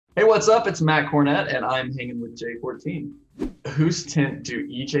Hey, what's up? It's Matt Cornett, and I'm hanging with J14. Whose tent do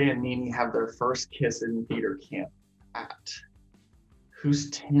EJ and Nene have their first kiss in theater camp at? Whose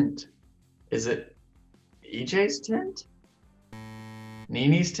tent? Is it EJ's tent?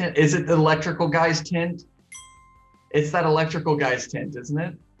 Nene's tent? Is it the electrical guy's tent? It's that electrical guy's tent, isn't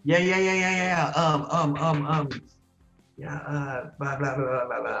it? Yeah. Yeah, blah, blah, blah,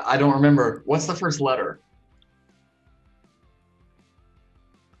 blah, blah. I don't remember. What's the first letter?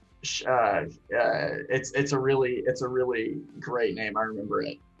 It's a really great name. I remember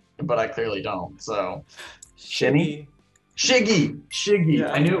it, but I clearly don't. So, Shinny, Shiggy. Shiggy.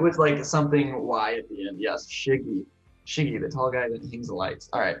 I Yeah. knew it was like something Y at the end. Yes, Shiggy, the tall guy that hangs the lights.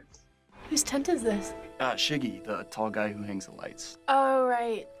 All right. Whose tent is this? Shiggy, the tall guy who hangs the lights. Oh,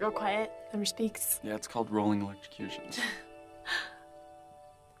 right. Real quiet. Never speaks. Yeah, it's called rolling electrocutions.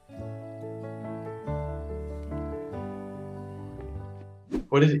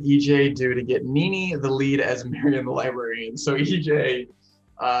 What did EJ do to get Nene the lead as Marion the librarian? So EJ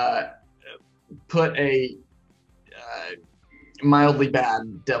uh, put a mildly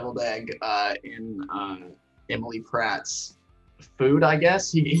bad deviled egg in Emily Pratt's food, I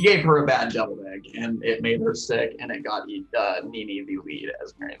guess. He gave her a bad deviled egg, and it made her sick, and it got Nene the lead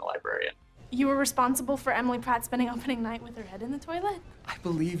as Marion the librarian. You were responsible for Emily Pratt spending opening night with her head in the toilet? I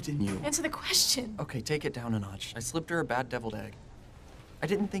believed in you. Answer the question. Okay, take it down a notch. I slipped her a bad deviled egg. I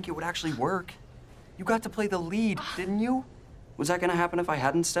didn't think it would actually work. You got to play the lead, didn't you? Was that gonna happen if I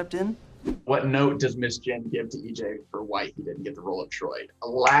hadn't stepped in? What note does Miss Jen give to EJ for why he didn't get the role of Troy? A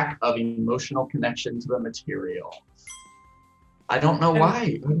lack of emotional connection to the material. I don't know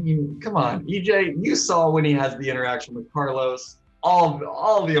why. I mean, come on, EJ. You saw when he has the interaction with Carlos, all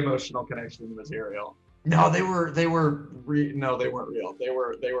the emotional connection to the material. No, they weren't real. They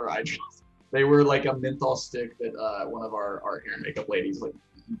were eye drops. They were like a menthol stick that one of our hair and makeup ladies like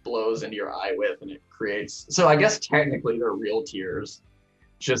blows into your eye with, and it creates. So I guess technically they're real tears,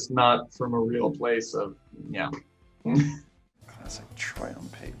 just not from a real place of yeah. Classic Troy on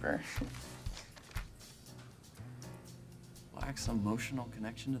paper. Lacks emotional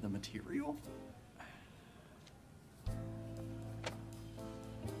connection to the material?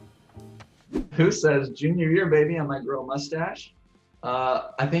 Who says junior year, baby, I might grow a mustache?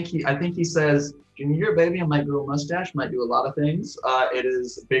 I think he says junior year, baby, I might grow a mustache. Might do a lot of things. It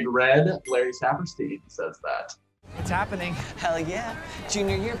is Big Red. Larry Saperstein says that. It's happening. Hell yeah.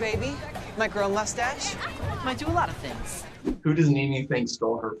 Junior year, baby. Might grow a mustache. Might do a lot of things. Who does Nene think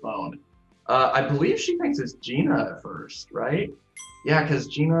stole her phone? I believe she thinks it's Gina at first, right? Yeah, because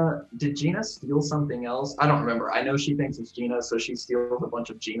did Gina steal something else? I don't remember. I know she thinks it's Gina, so she steals a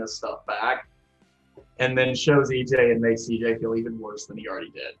bunch of Gina's stuff back and then shows EJ and makes EJ feel even worse than he already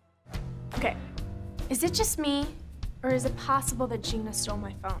did. Okay. Is it just me, or is it possible that Gina stole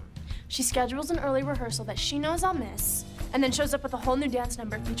my phone? She schedules an early rehearsal that she knows I'll miss, and then shows up with a whole new dance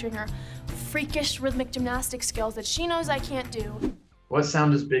number featuring her freakish rhythmic gymnastic skills that she knows I can't do. What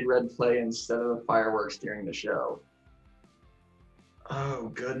sound does Big Red play instead of the fireworks during the show? Oh,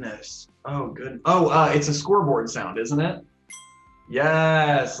 goodness. Oh, good. Oh, it's a scoreboard sound, isn't it?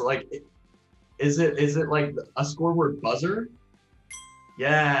 Yes. Like, is it like a scoreboard buzzer?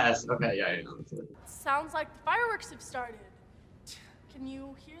 Yes. Okay, yeah. Sounds like the fireworks have started. Can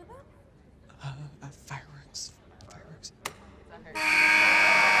you hear them? Fireworks.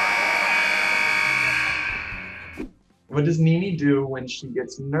 What does Nene do when she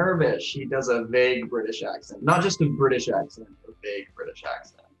gets nervous? She does a vague British accent. Not just a British accent, a vague British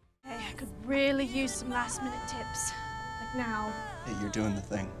accent. Hey, I could really use some last minute tips. Like now. Hey, you're doing the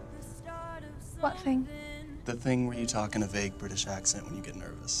thing. What thing? The thing where you talk in a vague British accent when you get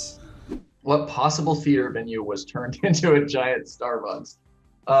nervous. What possible theater venue was turned into a giant Starbucks?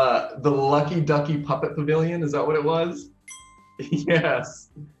 The Lucky Ducky Puppet Pavilion, is that what it was?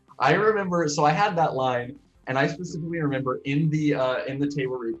 Yes. I remember, so I had that line, and I specifically remember in the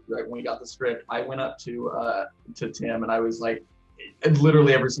table read, right when we got the script, I went up to Tim and I was like,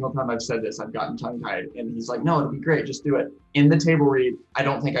 literally every single time I've said this, I've gotten tongue-tied, and he's like, no, it'll be great, just do it. In the table read, I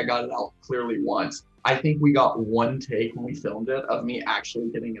don't think I got it out clearly once. I think we got one take when we filmed it of me actually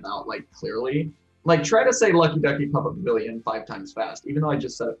getting it out like clearly. Like try to say Lucky Ducky Puppet Pavilion 5 times fast, even though I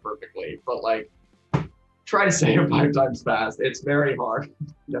just said it perfectly, but like try to say it 5 times fast. It's very hard.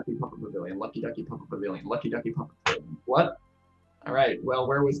 Ducky Puppet Pavilion, Lucky Ducky Puppet Pavilion, Lucky Ducky Puppet Pavilion. What? All right, well,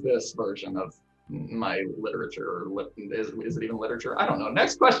 where was this version of my literature? Or is it even literature? I don't know.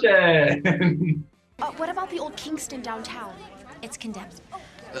 Next question. What about the old Kingston downtown? It's condemned.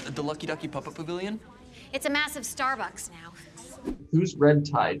 The Lucky Ducky Puppet Pavilion? It's a massive Starbucks now. Whose red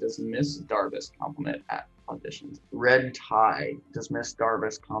tie does Miss Darvis compliment at auditions. Red tie. Does Miss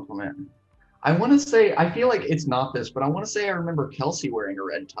Darvis compliment? I want to say, I feel like it's not this, but I want to say I remember Kelsey wearing a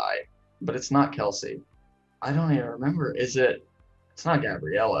red tie, but it's not Kelsey. I don't even remember. Is it? It's not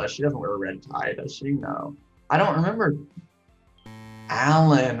Gabriella. She doesn't wear a red tie, does she? No. I don't remember.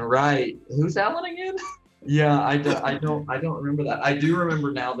 Alan, right? Who's Alan again? Yeah, I don't remember that. I do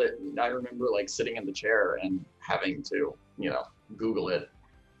remember now that I remember like sitting in the chair and having to, Google it.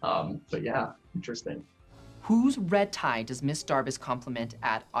 But yeah, interesting. Whose red tie does Miss Darvis compliment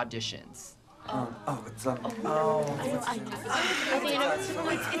at auditions? It's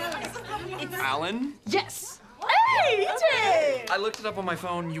Alan? Yes! Hey, EJ! I looked it up on my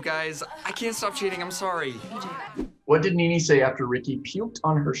phone, you guys. I can't stop cheating, I'm sorry. What did Nene say after Ricky puked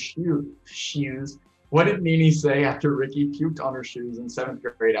on her shoes? What did Nene say after Ricky puked on her shoes in 7th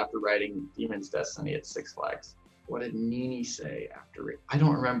grade after writing Demon's Destiny at Six Flags? What did Nene say after Ricky? I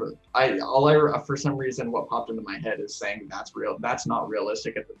don't remember. For some reason, what popped into my head is saying that's not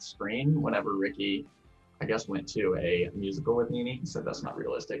realistic at the screen. Whenever Ricky, I guess, went to a musical with Nene, he said that's not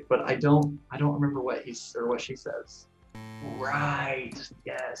realistic. But I don't remember what she says. Right.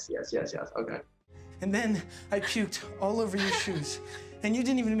 Yes. Okay. And then I puked all over your shoes. And you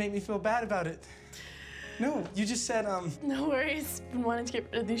didn't even make me feel bad about it. No, you just said, No worries. Been wanting to get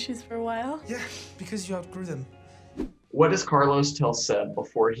rid of these shoes for a while. Yeah, because you outgrew them. What does Carlos tell Seb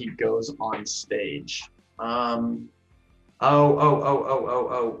before he goes on stage? I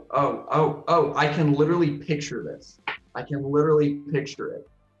can literally picture this. I can literally picture it.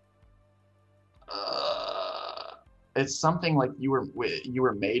 It's something like you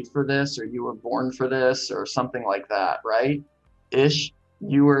were made for this, or you were born for this, or something like that, right? Ish.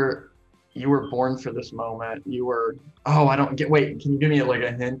 You were born for this moment. You were. Oh, I don't get. Wait, can you give me like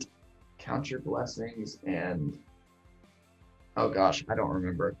a hint? Count your blessings and. Oh gosh, I don't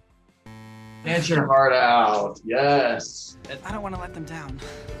remember. Dance your heart out. Yes. I don't want to let them down.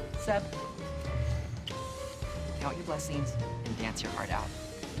 Seb, count your blessings and dance your heart out.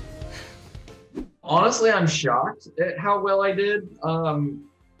 Honestly, I'm shocked at how well I did.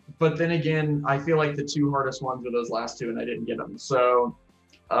 But then again, I feel like the two hardest ones were those last two, and I didn't get them. So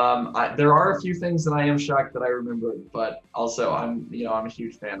there are a few things that I am shocked that I remembered, but also I'm a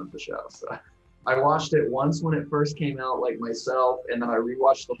huge fan of the show. So I watched it once when it first came out, like myself, and then I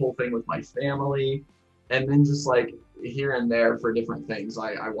rewatched the whole thing with my family, and then just like here and there for different things,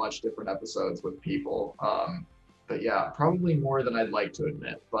 I watched different episodes with people. But yeah, probably more than I'd like to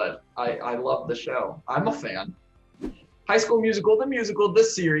admit, but I love the show. I'm a fan. High School Musical, the musical, the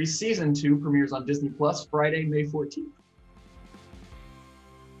series, season 2 premieres on Disney Plus Friday, May 14th.